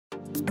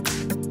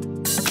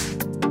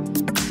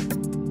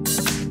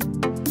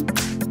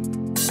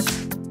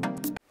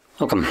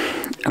Welcome,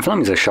 my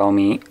name is a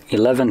Xiaomi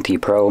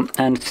 11T Pro,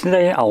 and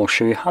today I'll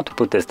show you how to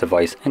put this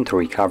device into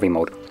recovery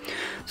mode.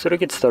 So to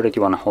get started,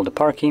 you want to hold the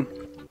power key,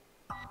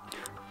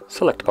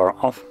 select power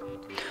off,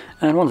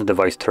 and once the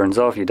device turns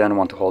off, you then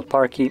want to hold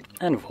power key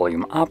and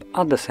volume up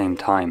at the same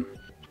time.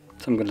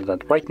 So I'm going to do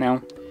that right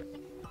now.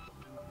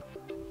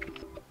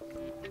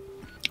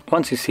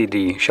 Once you see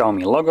the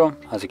Xiaomi logo,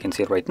 as you can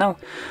see it right now,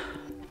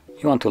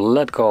 you want to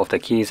let go of the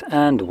keys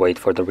and wait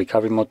for the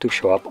recovery mode to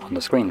show up on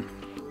the screen.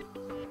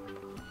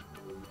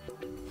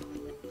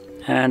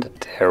 And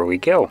there we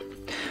go.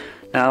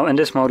 Now in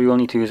this mode you will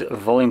need to use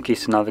volume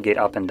keys to navigate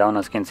up and down.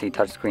 As you can see,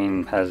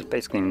 touchscreen has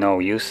basically no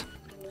use,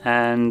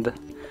 and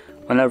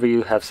whenever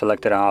you have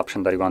selected an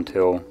option that you want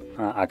to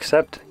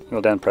accept,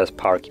 you'll then press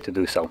power key to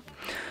do so.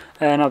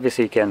 And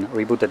obviously you can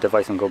reboot the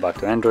device and go back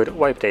to Android,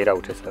 wipe data,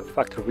 which is a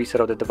factory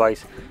reset of the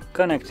device,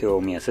 connect to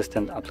XIAOMI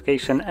Assistant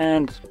application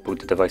and boot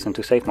the device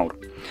into safe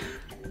mode.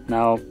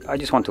 Now I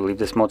just want to leave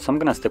this mode, so I'm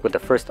gonna stick with the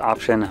first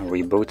option,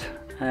 reboot,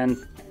 and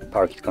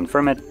power key to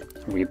confirm it.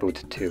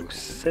 Reboot to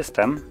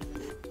system,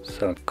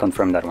 so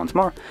confirm that once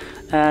more,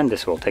 and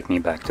this will take me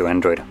back to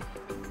Android.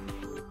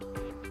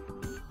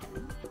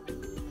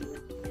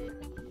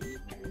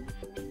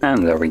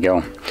 And there we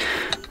go.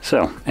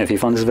 So if you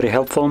found this very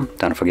helpful,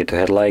 don't forget to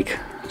hit like,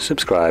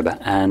 subscribe,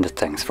 and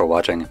thanks for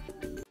watching.